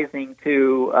rising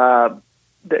to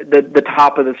the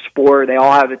top of the sport. They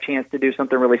all have a chance to do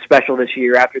something really special this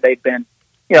year after they've been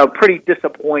pretty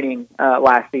disappointing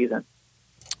last season.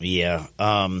 Yeah.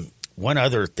 One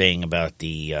other thing about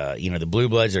the the Blue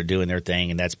Bloods are doing their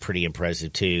thing, and that's pretty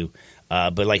impressive too.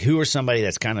 But like, who are somebody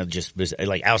that's kind of just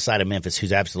like outside of Memphis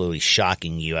who's absolutely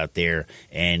shocking you out there,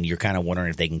 and you're kind of wondering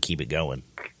if they can keep it going?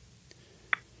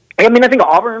 I mean, I think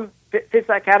Auburn fits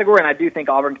that category, and I do think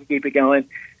Auburn can keep it going.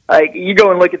 Like, you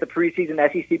go and look at the preseason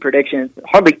SEC predictions,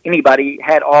 hardly anybody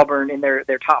had Auburn in their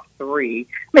top 3.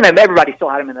 I mean, everybody still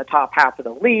had them in the top half of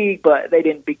the league, but they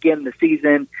didn't begin the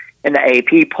season in the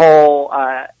AP poll.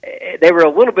 They were a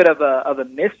little bit of a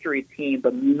mystery team,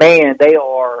 but man, they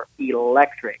are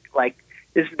electric. Like,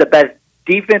 this is the best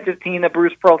defensive team that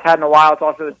Bruce Pearl's had in a while. It's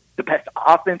also the best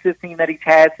offensive team that he's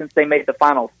had since they made the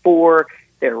Final Four.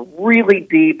 They're really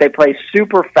deep. They play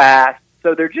super fast,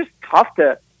 so they're just tough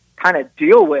to kind of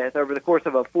deal with over the course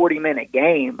of a 40-minute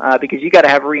game because you got to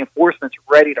have reinforcements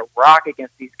ready to rock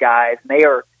against these guys. And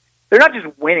they're not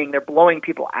just winning; they're blowing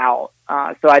people out.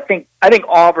 So I think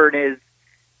Auburn is,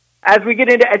 as we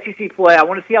get into SEC play, I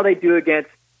want to see how they do against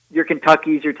your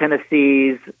Kentuckys, your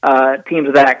Tennessees, teams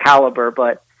of that caliber.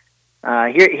 But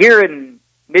here in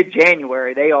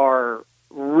mid-January, they are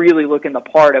really looking the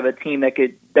part of a team that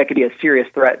could be a serious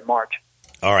threat in March.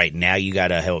 All right, now you got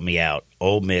to help me out.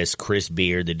 Ole Miss, Chris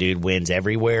Beard, the dude wins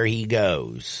everywhere he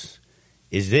goes.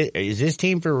 Is this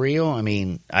team for real? I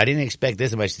mean, I didn't expect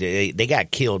this much. They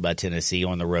got killed by Tennessee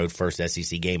on the road, first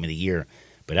SEC game of the year.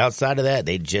 But outside of that,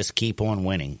 they just keep on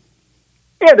winning.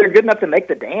 Yeah, they're good enough to make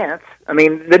the dance. I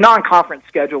mean, the non-conference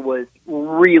schedule was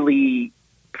really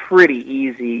pretty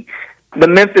easy. The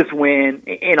Memphis win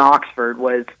in Oxford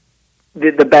was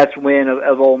the best win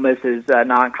of Ole Miss's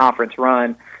non-conference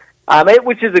run,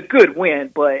 which is a good win,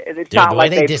 but it's not the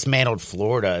like way they dismantled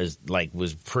Florida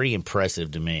was pretty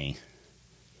impressive to me.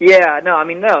 Yeah, no, I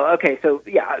mean, no. Okay, so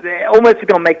yeah, Ole Miss is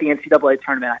going to make the NCAA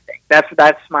tournament. I think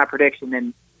that's my prediction,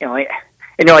 and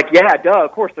and you're like, yeah, duh,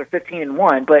 of course they're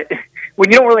 15-1, but when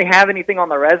you don't really have anything on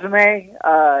the resume,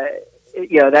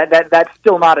 that's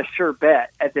still not a sure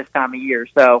bet at this time of year.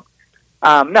 So,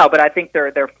 no, but I think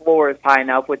their floor is high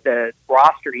enough with the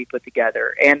roster he put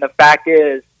together, and the fact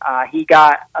is, he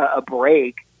got a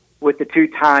break with the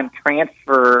 2-time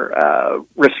transfer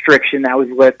restriction that was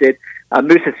lifted.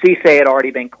 Musa Cisse had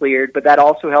already been cleared, but that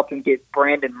also helped him get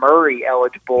Brandon Murray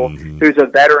eligible, who's a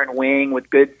veteran wing with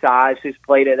good size, who's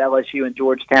played at LSU and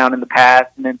Georgetown in the past.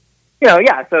 And then,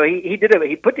 so he did it.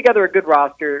 He put together a good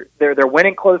roster. They're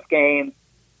winning close games,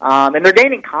 and they're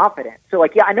gaining confidence. So,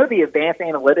 I know the advanced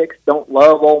analytics don't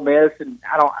love Ole Miss, and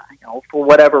I don't, for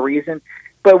whatever reason.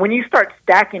 But when you start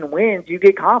stacking wins, you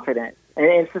get confidence. And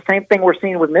it's the same thing we're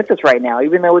seeing with Memphis right now.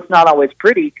 Even though it's not always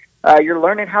pretty, you're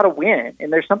learning how to win,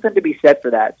 and there's something to be said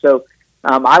for that. So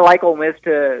I like Ole Miss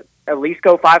to at least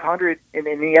go 500 in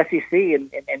the SEC,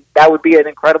 and that would be an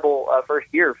incredible first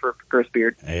year for Chris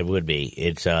Beard. It would be.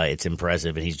 It's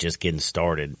impressive, and he's just getting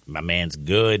started. My man's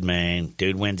good, man.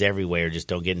 Dude wins everywhere. Just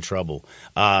don't get in trouble.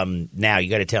 Now you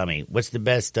got to tell me what's the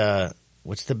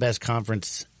best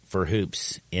conference for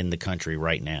hoops in the country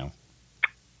right now?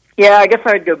 Yeah, I guess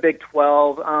I'd go Big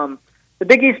 12. The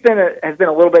Big East has been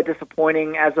a little bit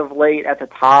disappointing as of late at the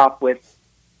top, with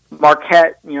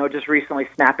Marquette, just recently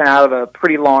snapping out of a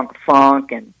pretty long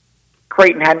funk, and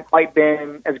Creighton hadn't quite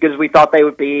been as good as we thought they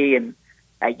would be. And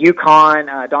at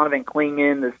UConn, Donovan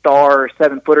Klingman, the star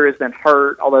 7-footer, has been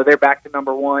hurt, although they're back to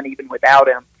number one even without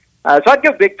him. So I'd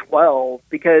go Big 12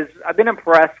 because I've been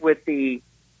impressed with the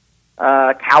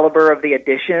caliber of the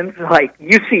additions, like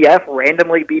UCF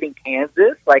randomly beating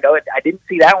Kansas. I didn't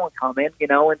see that one coming,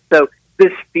 and so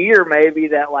this fear maybe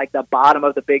that the bottom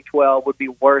of the Big 12 would be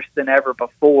worse than ever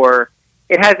before.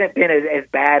 It hasn't been as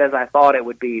bad as I thought it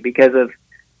would be because of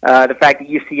the fact that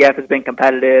UCF has been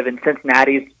competitive and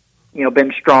Cincinnati's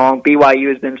been strong. BYU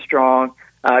has been strong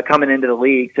coming into the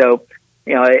league. So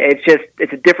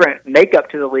it's a different makeup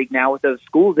to the league now with those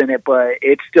schools in it, but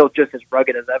it's still just as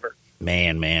rugged as ever.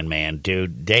 Man,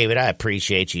 dude, David, I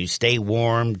appreciate you. Stay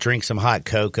warm, drink some hot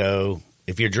cocoa.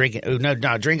 If you're drinking,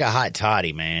 drink a hot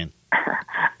toddy, man.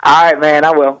 All right, man,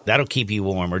 I will. That'll keep you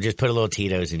warm, or just put a little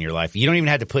Tito's in your life. You don't even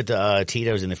have to put the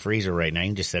Tito's in the freezer right now. You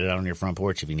can just set it out on your front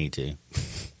porch if you need to.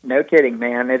 No kidding,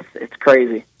 man. It's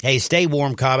crazy. Hey, stay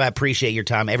warm, Cobb. I appreciate your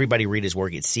time. Everybody read his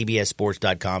work at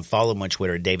cbssports.com. Follow him on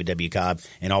Twitter at David W. Cobb,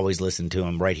 and always listen to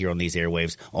him right here on these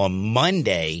airwaves on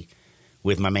Monday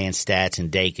with my man Stats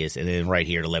and Dacus, and then right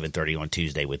here at 11:30 on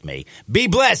Tuesday with me. Be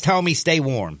blessed, homie. Stay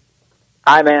warm.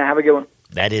 All right, man. Have a good one.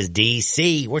 That is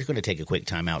DC. We're going to take a quick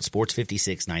timeout. Sports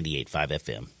 56, 98.5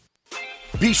 FM.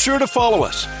 Be sure to follow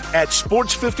us at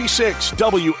Sports 56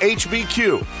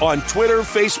 WHBQ on Twitter,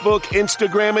 Facebook,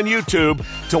 Instagram, and YouTube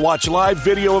to watch live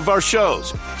video of our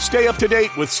shows, stay up to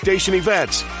date with station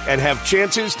events, and have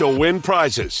chances to win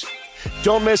prizes.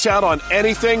 Don't miss out on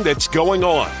anything that's going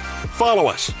on. Follow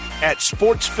us at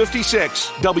Sports 56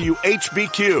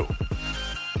 WHBQ.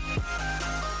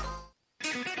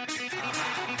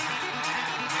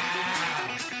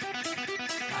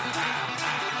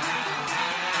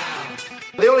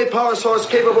 The only power source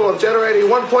capable of generating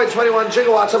 1.21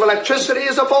 gigawatts of electricity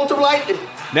is a bolt of lightning.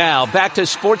 Now, back to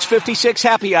Sports 56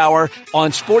 Happy Hour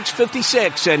on Sports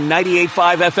 56 and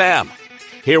 98.5 FM.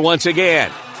 Here once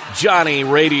again, Johnny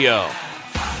Radio.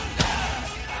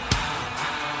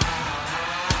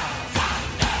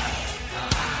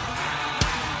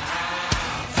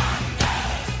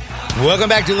 Welcome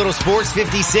back to Little Sports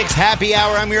 56 Happy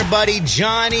Hour. I'm your buddy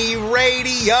Johnny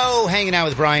Radio, hanging out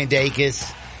with Brian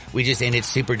Dacus. We just ended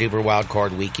Super Duper Wild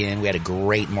Card Weekend. We had a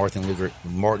great Martin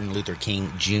Luther King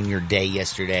Jr. Day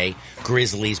yesterday.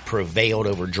 Grizzlies prevailed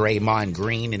over Draymond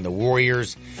Green and the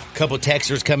Warriors. A couple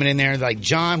texters coming in there like,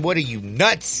 John, what are you,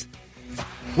 nuts?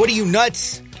 What are you,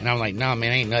 nuts? And I'm like, no,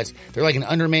 man, I ain't nuts. They're like an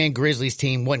undermanned Grizzlies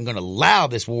team wasn't going to allow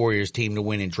this Warriors team to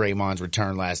win in Draymond's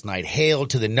return last night. Hail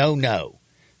to the no-no.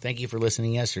 Thank you for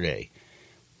listening yesterday.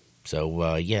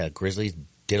 So, Grizzlies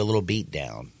did a little beat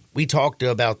down. we talked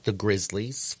about the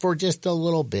Grizzlies for just a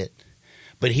little bit.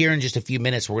 But here in just a few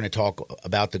minutes, we're going to talk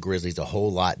about the Grizzlies a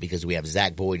whole lot because we have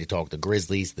Zach Boyd to talk the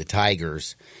Grizzlies, the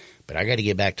Tigers. But I got to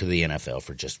get back to the NFL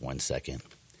for just 1 second.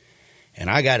 And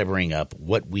I got to bring up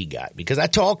what we got because I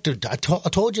told you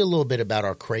a little bit about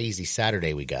our crazy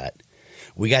Saturday we got.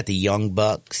 We got the young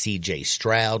buck, C.J.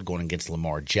 Stroud, going against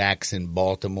Lamar Jackson,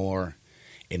 Baltimore,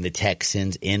 and the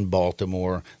Texans in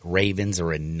Baltimore. Ravens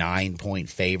are a 9-point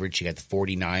favorite. You got the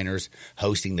 49ers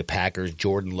hosting the Packers,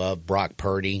 Jordan Love, Brock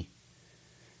Purdy.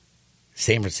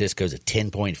 San Francisco's a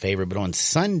 10-point favorite. But on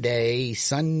Sunday,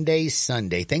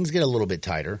 things get a little bit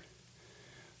tighter.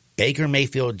 Baker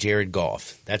Mayfield, Jared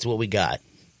Goff. That's what we got.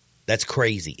 That's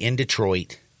crazy. In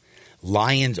Detroit,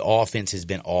 Lions offense has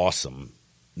been awesome.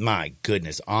 My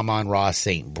goodness. Amon-Ra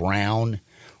St. Brown,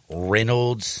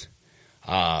 Reynolds,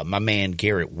 my man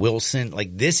Garrett Wilson.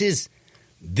 Like this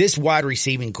wide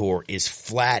receiving core is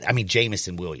flat. I mean,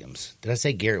 Jamison Williams. Did I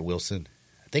say Garrett Wilson?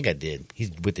 I think I did.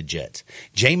 He's with the Jets.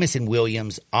 Jamison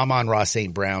Williams, Amon-Ra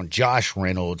St. Brown, Josh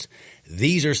Reynolds.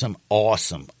 These are some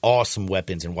awesome, awesome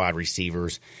weapons and wide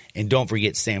receivers. And don't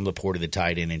forget Sam Laporta, the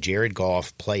tight end, and Jared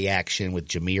Goff, play action with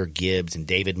Jahmyr Gibbs and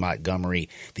David Montgomery.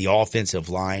 The offensive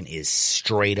line is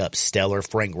straight up stellar.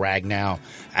 Frank Ragnow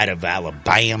out of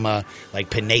Alabama, like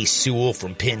Penei Sewell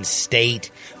from Penn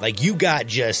State. Like you got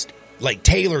just like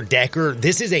Taylor Decker.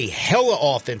 This is a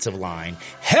hella offensive line,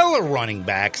 hella running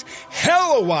backs,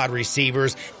 hella wide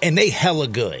receivers, and they hella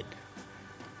good.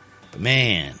 But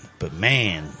man,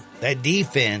 that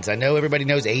defense, I know everybody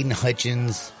knows Aiden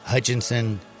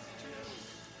Hutchinson,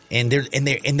 and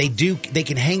they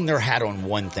can hang their hat on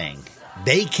one thing.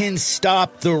 They can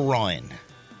stop the run.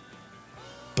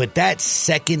 But that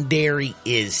secondary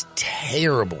is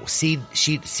terrible.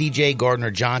 CJ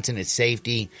Gardner-Johnson at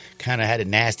safety kind of had a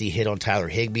nasty hit on Tyler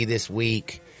Higbee this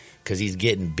week because he's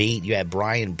getting beat. You have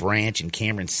Brian Branch and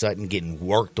Cameron Sutton getting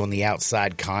worked on the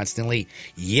outside constantly.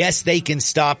 Yes, they can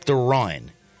stop the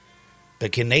run.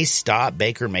 But can they stop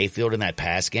Baker Mayfield in that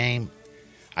pass game?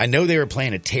 I know they were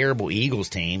playing a terrible Eagles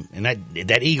team, and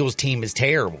that Eagles team is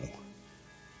terrible.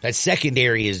 That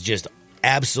secondary is just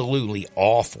absolutely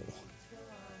awful.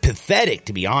 Pathetic,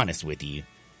 to be honest with you.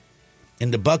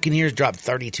 And the Buccaneers dropped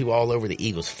 32 all over the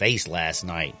Eagles' face last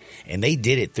night, and they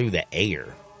did it through the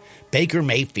air. Baker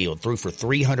Mayfield threw for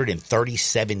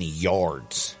 337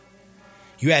 yards.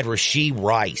 You had Rashee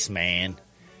Rice, man.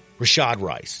 Rashee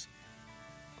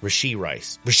Rice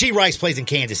plays in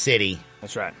Kansas City.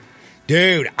 That's right.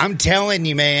 Dude, I'm telling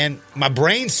you, man, my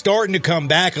brain's starting to come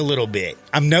back a little bit.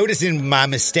 I'm noticing my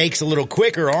mistakes a little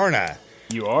quicker, aren't I?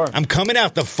 You are. I'm coming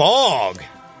out the fog.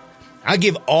 I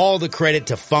give all the credit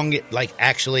to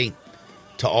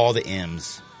to all the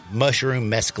M's. Mushroom,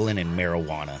 mescaline, and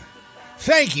marijuana.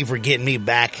 Thank you for getting me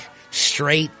back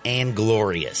straight and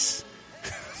glorious.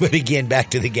 But again,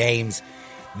 back to the games.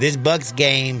 This Bucs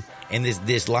game and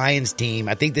this Lions team,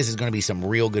 I think this is going to be some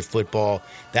real good football.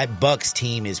 That Bucs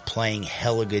team is playing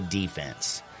hella good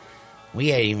defense. We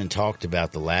hadn't even talked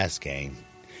about the last game.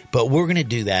 But we're going to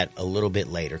do that a little bit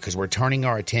later because we're turning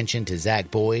our attention to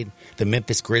Zach Boyd, the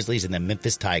Memphis Grizzlies, and the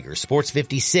Memphis Tigers. Sports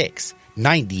 56,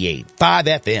 98.5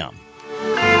 FM.